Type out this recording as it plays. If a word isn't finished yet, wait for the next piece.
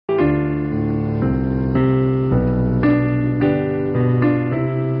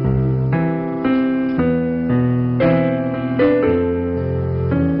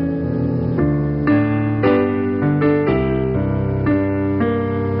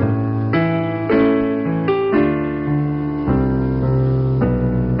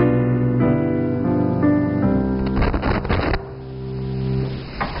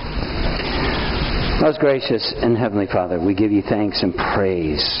gracious and Heavenly Father, we give you thanks and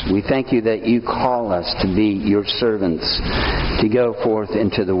praise. We thank you that you call us to be your servants, to go forth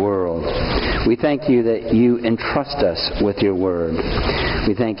into the world. We thank you that you entrust us with your word.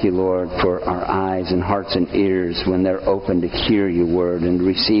 We thank you, Lord, for our eyes and hearts and ears when they're open to hear your word and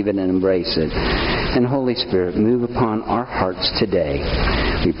receive it and embrace it. And Holy Spirit, move upon our hearts today.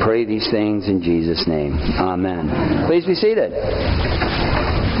 We pray these things in Jesus' name. Amen. Please be seated.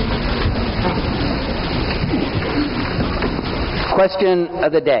 Question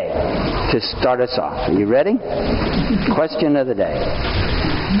of the day to start us off. Are you ready? Question of the day.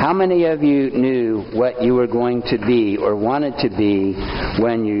 How many of you knew what you were going to be or wanted to be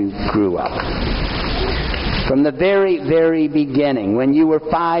when you grew up? From the very, very beginning, when you were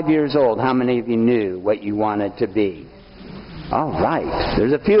 5 years old, how many of you knew what you wanted to be? All right.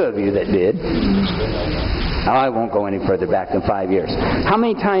 There's a few of you that did. Oh, I won't go any further back than 5 years. How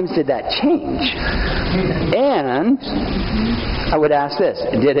many times did that change? And I would ask this,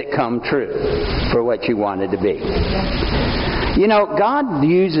 did it come true for what you wanted to be? You know, God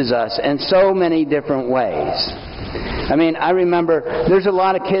uses us in so many different ways. I mean, I remember there's a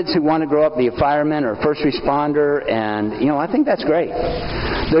lot of kids who want to grow up be a fireman or a first responder, and, you know, I think that's great.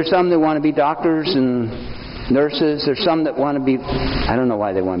 There's some that want to be doctors and nurses. There's some that want to be, I don't know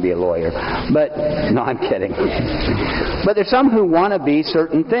why they want to be a lawyer, but, no, I'm kidding. But there's some who want to be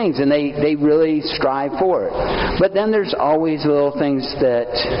certain things, and they really strive for it. But then there's always little things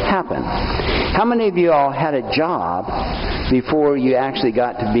that happen. How many of you all had a job before you actually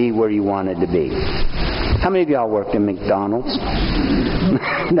got to be where you wanted to be? How many of y'all worked in McDonald's?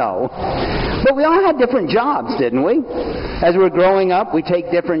 No. But we all had different jobs, didn't we? As we're growing up, we take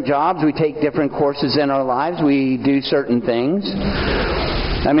different jobs. We take different courses in our lives. We do certain things.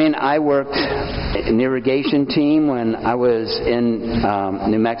 I mean, I worked an irrigation team when I was in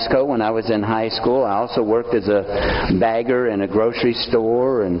New Mexico, when I was in high school. I also worked as a bagger in a grocery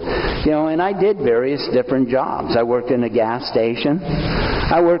store, and I did various different jobs. I worked in a gas station.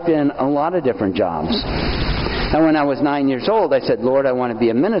 I worked in a lot of different jobs. And when I was 9 years old, I said, Lord, I want to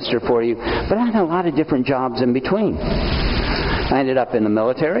be a minister for you. But I had a lot of different jobs in between. I ended up in the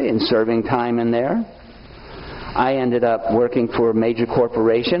military and serving time in there. I ended up working for a major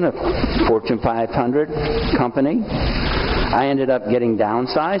corporation, a Fortune 500 company. I ended up getting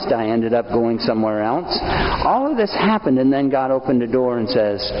downsized. I ended up going somewhere else. All of this happened, and then God opened the door and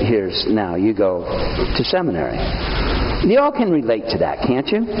says, here's, now you go to seminary. You all can relate to that, can't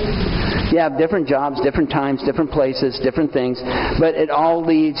you? You have different jobs, different times, different places, different things, but it all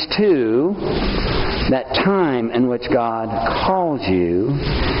leads to that time in which God calls you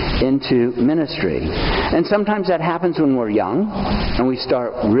into ministry. And sometimes that happens when we're young and we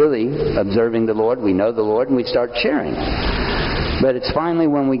start really observing the Lord, we know the Lord, and we start sharing. But it's finally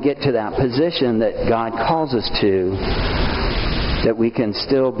when we get to that position that God calls us to that we can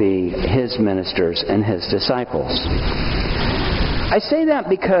still be His ministers and His disciples. I say that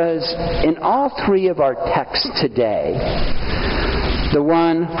because in all three of our texts today, the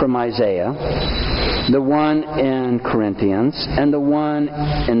one from Isaiah, the one in Corinthians, and the one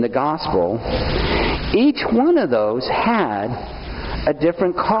in the Gospel, each one of those had a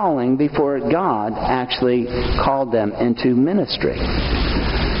different calling before God actually called them into ministry.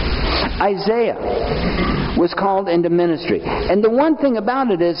 Isaiah was called into ministry. And the one thing about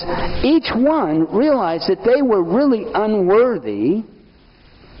it is each one realized that they were really unworthy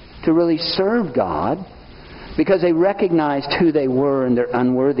to really serve God because they recognized who they were and their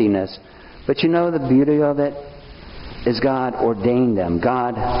unworthiness. But you know the beauty of it is God ordained them.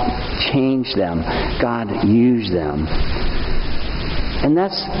 God changed them. God used them. And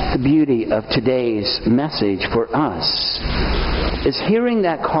that's the beauty of today's message for us, is hearing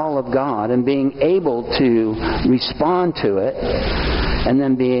that call of God and being able to respond to it and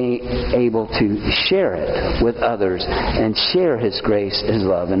then being able to share it with others and share His grace, His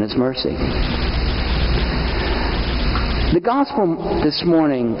love, and His mercy. The Gospel this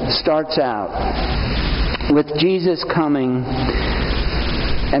morning starts out with Jesus coming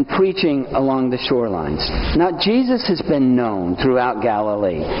and preaching along the shorelines. Now, Jesus has been known throughout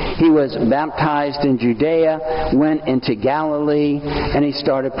Galilee. He was baptized in Judea, went into Galilee, and He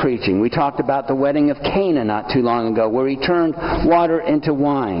started preaching. We talked about the wedding of Cana not too long ago, where He turned water into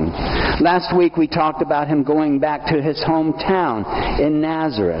wine. Last week we talked about Him going back to His hometown in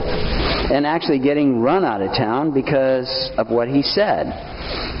Nazareth, and actually getting run out of town because of what He said.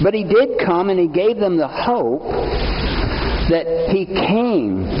 But He did come, and He gave them the hope that He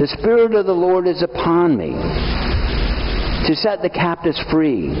came. The Spirit of the Lord is upon me to set the captives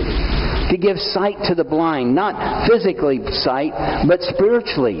free, to give sight to the blind, not physically sight, but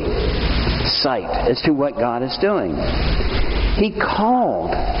spiritually, sight as to what God is doing. He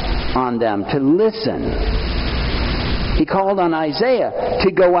called on them to listen. He called on Isaiah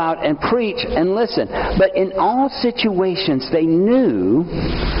to go out and preach and listen. But in all situations, they knew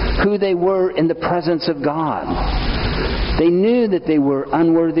who they were in the presence of God. They knew that they were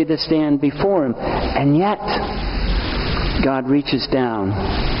unworthy to stand before Him. And yet, God reaches down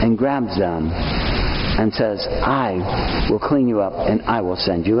and grabs them and says, I will clean you up and I will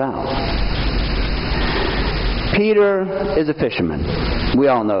send you out. Peter is a fisherman. We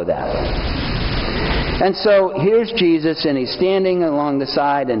all know that. And so here's Jesus, and He's standing along the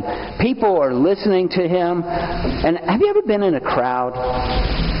side, and people are listening to Him. And have you ever been in a crowd,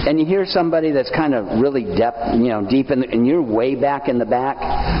 and you hear somebody that's kind of really deep, and you're way back in the back?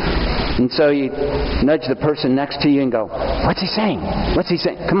 And so you nudge the person next to you and go, what's he saying? What's he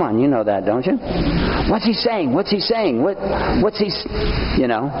saying? Come on, you know that, don't you? What's he saying? What's he saying? What's he,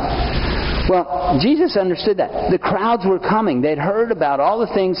 Well, Jesus understood that. The crowds were coming. They'd heard about all the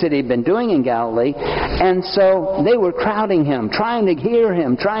things that He'd been doing in Galilee, and so they were crowding Him, trying to hear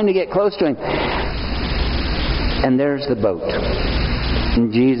Him, trying to get close to Him. And there's the boat.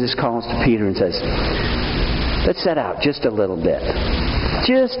 And Jesus calls to Peter and says, let's set out just a little bit.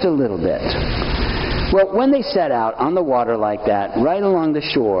 Just a little bit. Well, when they set out on the water like that, right along the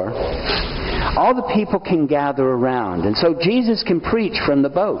shore, all the people can gather around. And so Jesus can preach from the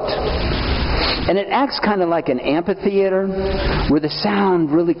boat. And it acts kind of like an amphitheater where the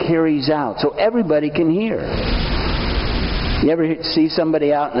sound really carries out so everybody can hear. You ever see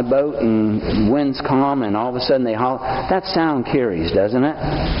somebody out in a boat and wind's calm and all of a sudden they holler? That sound carries, doesn't it?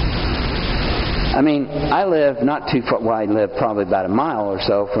 I mean, I live not too far. Well, I live probably about a mile or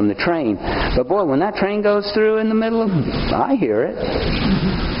so from the train. But boy, when that train goes through in the middle of I hear it.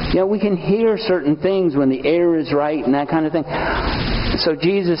 We can hear certain things when the air is right and that kind of thing. So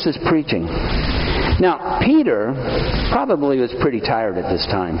Jesus is preaching. Now, Peter probably was pretty tired at this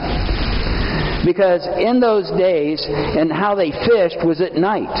time. Because in those days, and how they fished was at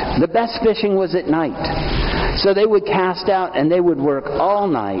night. The best fishing was at night. So they would cast out and they would work all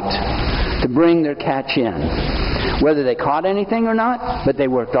night to bring their catch in. Whether they caught anything or not, but they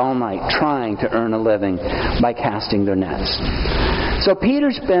worked all night trying to earn a living by casting their nets. So he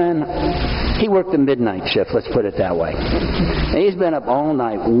worked the midnight shift, let's put it that way. And he's been up all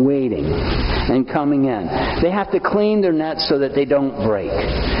night waiting and coming in. They have to clean their nets so that they don't break.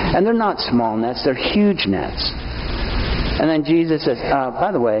 And they're not small nets, they're huge nets. And then Jesus says,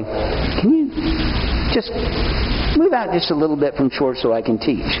 by the way, can you just move out just a little bit from shore so I can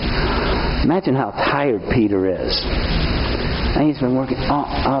teach? Imagine how tired Peter is. And he's been working.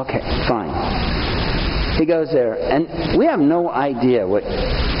 Oh, okay, fine. He goes there, and we have no idea what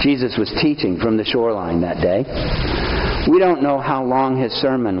Jesus was teaching from the shoreline that day. We don't know how long his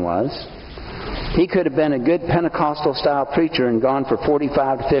sermon was. He could have been a good Pentecostal-style preacher and gone for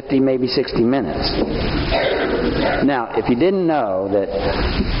 45 to 50, maybe 60 minutes. Now, if you didn't know that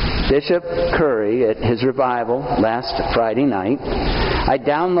Bishop Curry at his revival last Friday night, I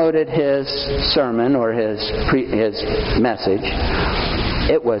downloaded his sermon or his message.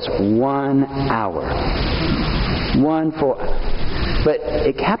 It was 1 hour. But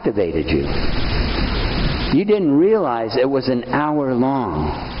it captivated you. You didn't realize it was an hour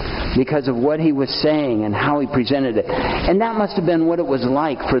long because of what he was saying and how he presented it. And that must have been what it was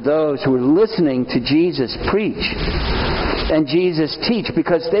like for those who were listening to Jesus preach and Jesus teach,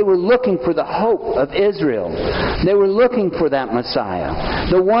 because they were looking for the hope of Israel. They were looking for that Messiah,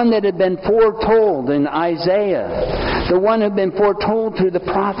 the one that had been foretold in Isaiah, the one who had been foretold through the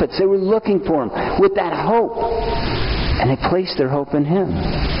prophets. They were looking for him with that hope, and they placed their hope in him.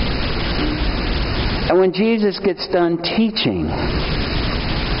 And when Jesus gets done teaching,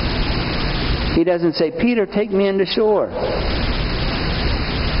 he doesn't say, Peter, take me into shore.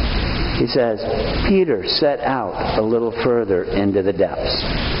 He says, Peter, set out a little further into the depths.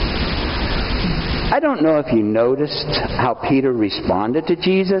 I don't know if you noticed how Peter responded to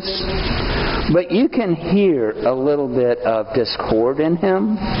Jesus, but you can hear a little bit of discord in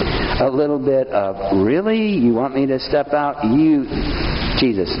him, a little bit of, really? You want me to step out?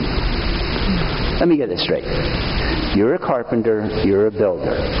 Jesus, let me get this straight. You're a carpenter, you're a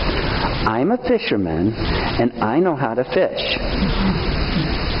builder. I'm a fisherman, and I know how to fish.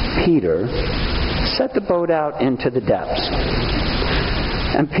 Peter, set the boat out into the depths.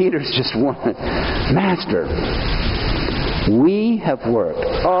 And Peter's just one, Master, we have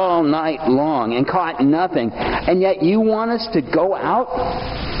worked all night long and caught nothing, and yet you want us to go out?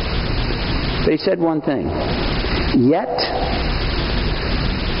 But he said one thing, yet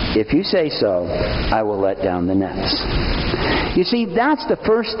If you say so, I will let down the nets. You see, that's the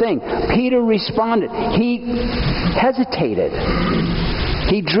first thing. Peter responded. He hesitated.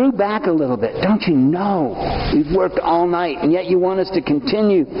 He drew back a little bit. Don't you know? We've worked all night, and yet you want us to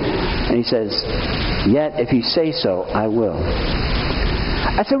continue. And he says, yet if you say so, I will.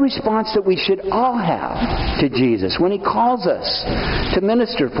 That's a response that we should all have to Jesus when He calls us to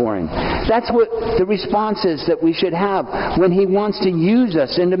minister for Him. That's what the response is that we should have when He wants to use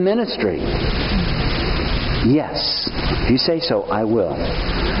us into ministry. Yes, if you say so, I will.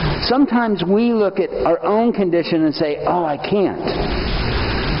 Sometimes we look at our own condition and say, oh, I can't.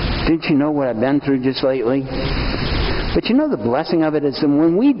 Didn't you know what I've been through just lately? But you know the blessing of it is that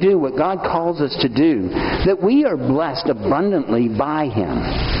when we do what God calls us to do, that we are blessed abundantly by Him.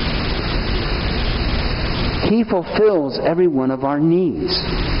 He fulfills every one of our needs.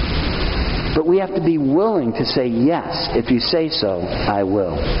 But we have to be willing to say, yes, if you say so, I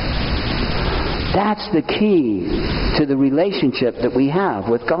will. That's the key to the relationship that we have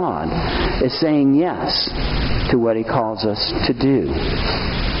with God, is saying yes to what He calls us to do.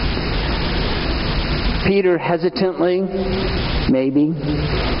 Peter hesitantly, maybe,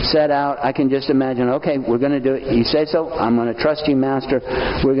 set out. I can just imagine, okay, we're going to do it. You say so? I'm going to trust you, Master.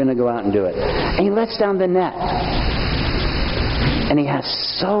 We're going to go out and do it. And he lets down the net. And he has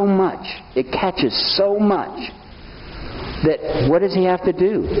so much. It catches so much that what does he have to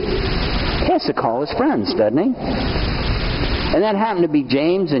do? He has to call his friends, doesn't he? And that happened to be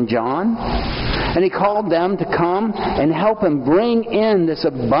James and John. And he called them to come and help him bring in this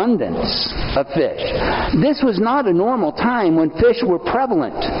abundance of fish. This was not a normal time when fish were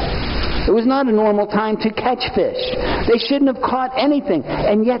prevalent. It was not a normal time to catch fish. They shouldn't have caught anything,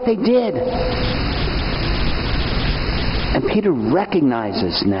 and yet they did. And Peter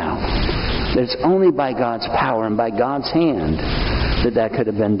recognizes now that it's only by God's power and by God's hand that that could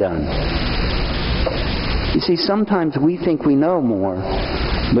have been done. You see, sometimes we think we know more,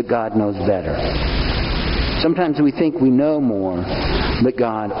 but God knows better. Sometimes we think we know more, but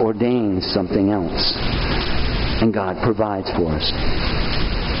God ordains something else. And God provides for us.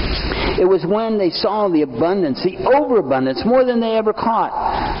 It was when they saw the abundance, the overabundance, more than they ever caught,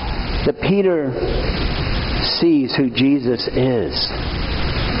 that Peter sees who Jesus is.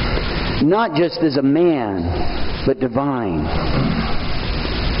 Not just as a man, but divine.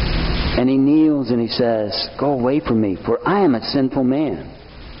 And he kneels and he says, go away from me, for I am a sinful man.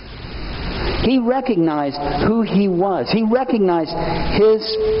 He recognized who he was. He recognized his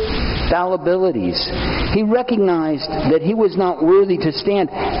fallibilities. He recognized that he was not worthy to stand.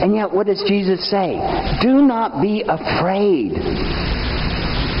 And yet, what does Jesus say? Do not be afraid.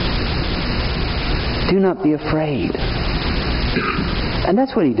 Do not be afraid. And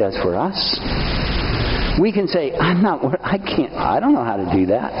that's what he does for us. We can say, I don't know how to do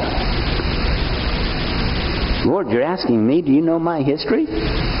that. Lord, you're asking me, do you know my history?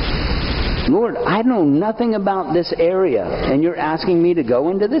 Lord, I know nothing about this area, and you're asking me to go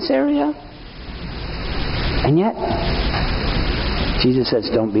into this area? And yet, Jesus says,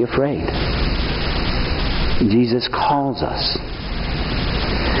 don't be afraid. Jesus calls us.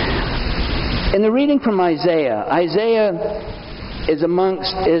 In the reading from Isaiah is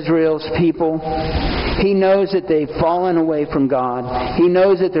amongst Israel's people. He knows that they've fallen away from God. He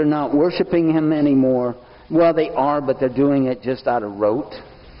knows that they're not worshiping Him anymore. Well, they are, but they're doing it just out of rote.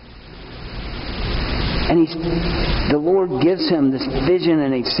 And the Lord gives him this vision,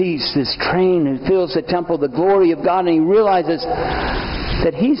 and he sees this train who fills the temple, the glory of God, and he realizes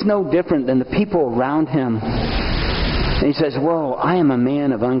that he's no different than the people around him. And he says, whoa, I am a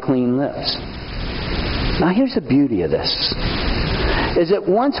man of unclean lips. Now here's the beauty of this, is that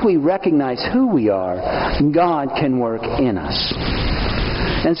once we recognize who we are, God can work in us.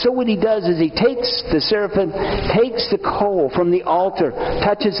 And so what he does is he takes the seraphim, takes the coal from the altar,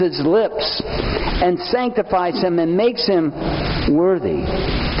 touches his lips, and sanctifies him and makes him worthy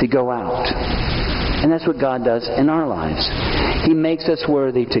to go out. And that's what God does in our lives. He makes us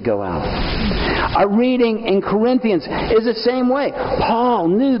worthy to go out. Our reading in Corinthians is the same way. Paul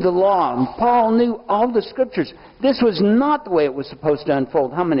knew the law. Paul knew all the scriptures. This was not the way it was supposed to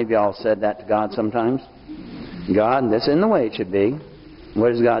unfold. How many of y'all said that to God sometimes? God, this isn't the way it should be.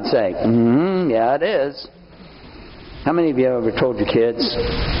 What does God say? Yeah, it is. How many of you have ever told your kids,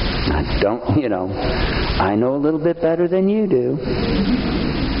 I know a little bit better than you do.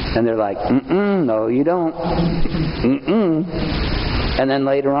 And they're like, no, you don't. And then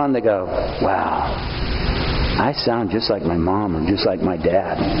later on they go, wow, I sound just like my mom or just like my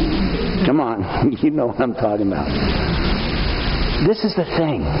dad. Come on, you know what I'm talking about. This is the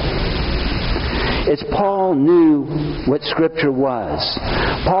thing. is Paul knew what Scripture was.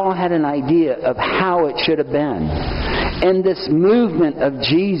 Paul had an idea of how it should have been. And this movement of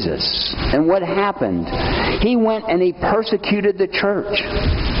Jesus and what happened, he went and he persecuted the church.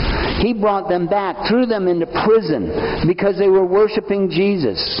 He brought them back, threw them into prison because they were worshiping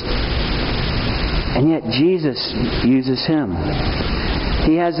Jesus. And yet Jesus uses him.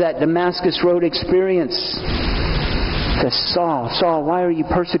 He has that Damascus Road experience. Says, Saul, why are you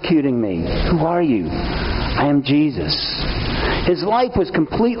persecuting me? Who are you? I am Jesus. His life was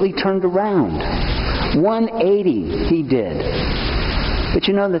completely turned around. 180 he did. But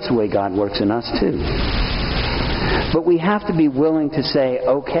you know that's the way God works in us too. But we have to be willing to say,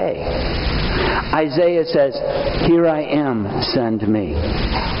 okay. Isaiah says, here I am, send me.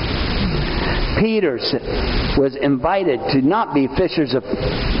 Peter was invited to not be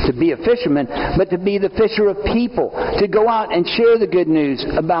to be a fisherman, but to be the fisher of people, to go out and share the good news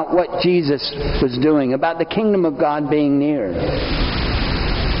about what Jesus was doing, about the kingdom of God being near.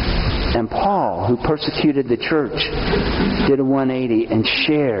 And Paul, who persecuted the church, did a 180 and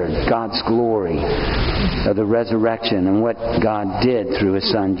shared God's glory of the resurrection and what God did through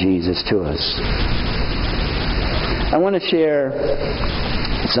His Son Jesus to us. I want to share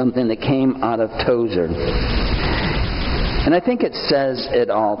something that came out of Tozer. And I think it says it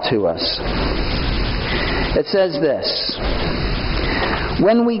all to us. It says this: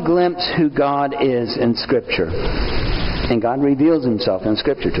 when we glimpse who God is in Scripture, and God reveals Himself in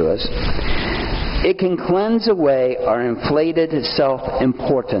Scripture to us, it can cleanse away our inflated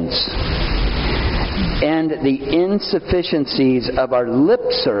self-importance and the insufficiencies of our lip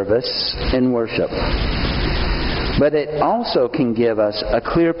service in worship. But it also can give us a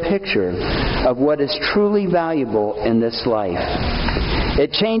clear picture of what is truly valuable in this life.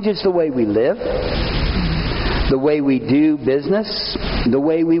 It changes the way we live, the way we do business, the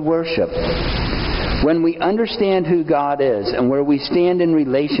way we worship. When we understand who God is and where we stand in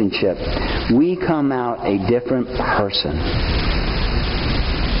relationship, we come out a different person.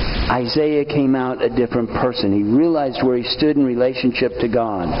 Isaiah came out a different person. He realized where he stood in relationship to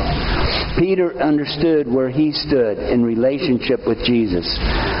God. Peter understood where he stood in relationship with Jesus.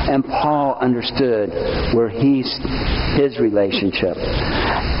 And Paul understood where his relationship.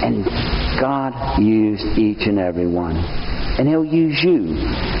 And God used each and every one. And He'll use you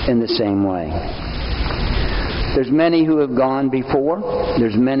in the same way. There's many who have gone before.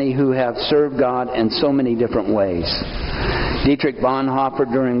 There's many who have served God in so many different ways. Dietrich Bonhoeffer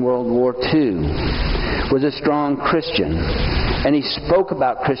during World War II was a strong Christian, and he spoke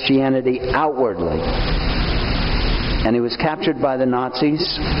about Christianity outwardly. And he was captured by the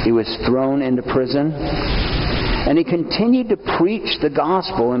Nazis. He was thrown into prison. And he continued to preach the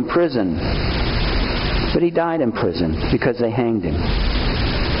gospel in prison. But he died in prison because they hanged him.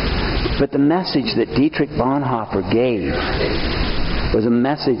 But the message that Dietrich Bonhoeffer gave was a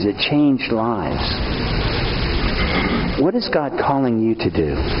message that changed lives. What is God calling you to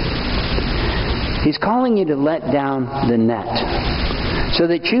do? He's calling you to let down the net so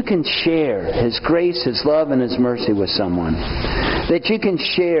that you can share His grace, His love, and His mercy with someone. That you can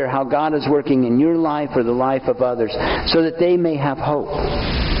share how God is working in your life or the life of others so that they may have hope.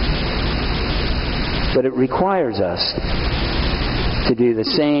 But it requires us to do the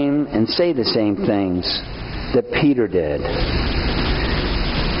same and say the same things that Peter did.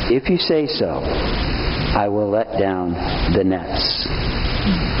 If you say so, I will let down the nets.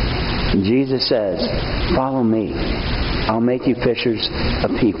 And Jesus says, follow me. I'll make you fishers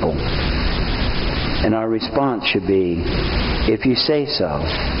of people. And our response should be, if you say so,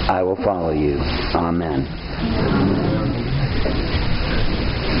 I will follow you. Amen.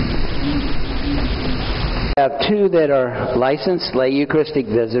 We have two that are licensed lay Eucharistic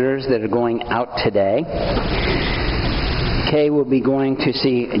visitors that are going out today. Kay will be going to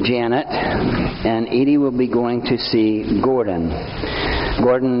see Janet, and Edie will be going to see Gordon.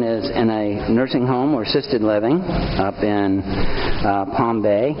 Gordon is in a nursing home or assisted living up in Palm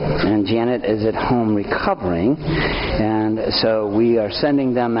Bay, and Janet is at home recovering, and so we are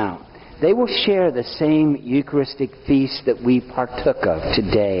sending them out. They will share the same Eucharistic feast that we partook of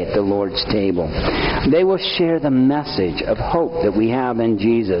today at the Lord's table. They will share the message of hope that we have in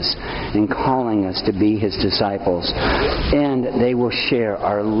Jesus in calling us to be His disciples. And they will share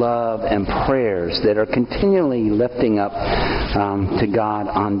our love and prayers that are continually lifting up to God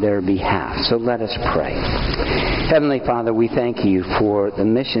on their behalf. So let us pray. Heavenly Father, we thank You for the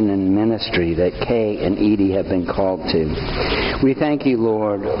mission and ministry that Kay and Edie have been called to. We thank you,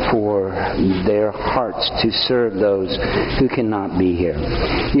 Lord, for their hearts to serve those who cannot be here.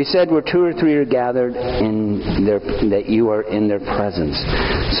 You said where 2 or 3 are gathered that you are in their presence.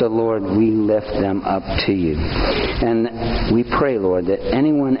 So, Lord, we lift them up to you. And we pray, Lord, that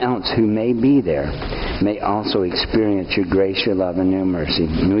anyone else who may be there may also experience your grace, your love, and your mercy.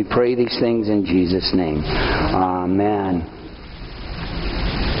 And we pray these things in Jesus' name. Amen.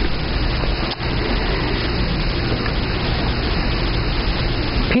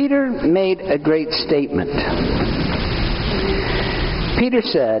 Peter made a great statement. Peter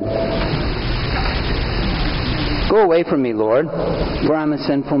said, "Go away from me, Lord, for I'm a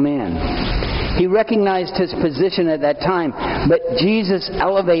sinful man." He recognized his position at that time, but Jesus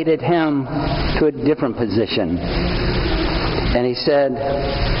elevated him to a different position. And he said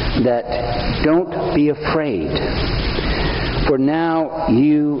that, "Don't be afraid. From now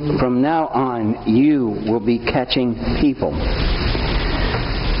on, you will be catching people."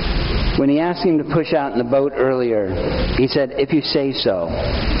 When he asked him to push out in the boat earlier, he said, "If you say so,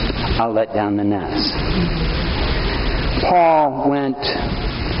 I'll let down the nets." Paul went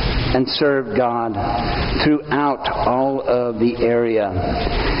and served God throughout all of the area,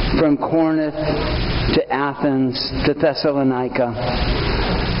 from Corinth to Athens to Thessalonica.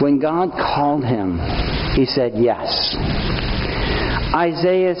 When God called him, he said yes.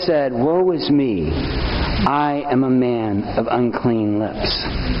 Isaiah said, "Woe is me, I am a man of unclean lips."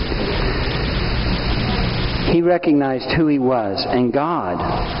 He recognized who he was, and God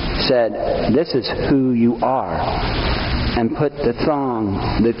said, "This is who you are," and put the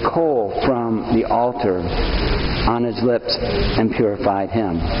coal from the altar on his lips and purified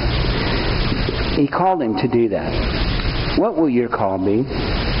him. He called him to do that. What will your call be?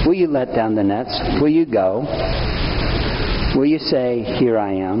 Will you let down the nets? Will you go? Will you say, "Here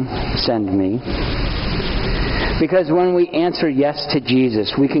I am, send me"? Because when we answer yes to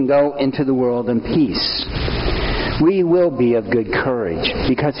Jesus, we can go into the world in peace. We will be of good courage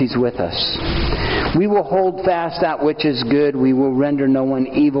because he's with us. We will hold fast that which is good. We will render no one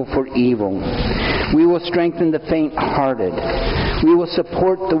evil for evil. We will strengthen the faint-hearted. We will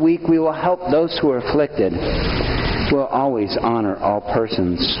support the weak. We will help those who are afflicted. We'll always honor all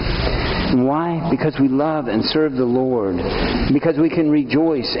persons. And why? Because we love and serve the Lord. Because we can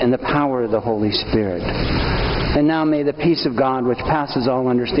rejoice in the power of the Holy Spirit. And now may the peace of God, which passes all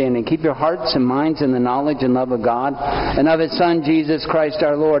understanding, keep your hearts and minds in the knowledge and love of God and of his Son, Jesus Christ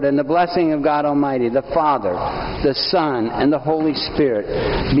our Lord. And the blessing of God Almighty, the Father, the Son, and the Holy Spirit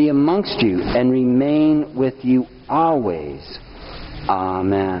be amongst you and remain with you always.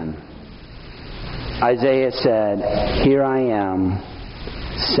 Amen. Isaiah said, "Here I am,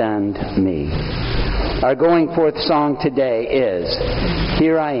 send me." Our going forth song today is,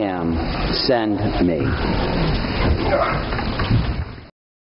 "Here I am, send me."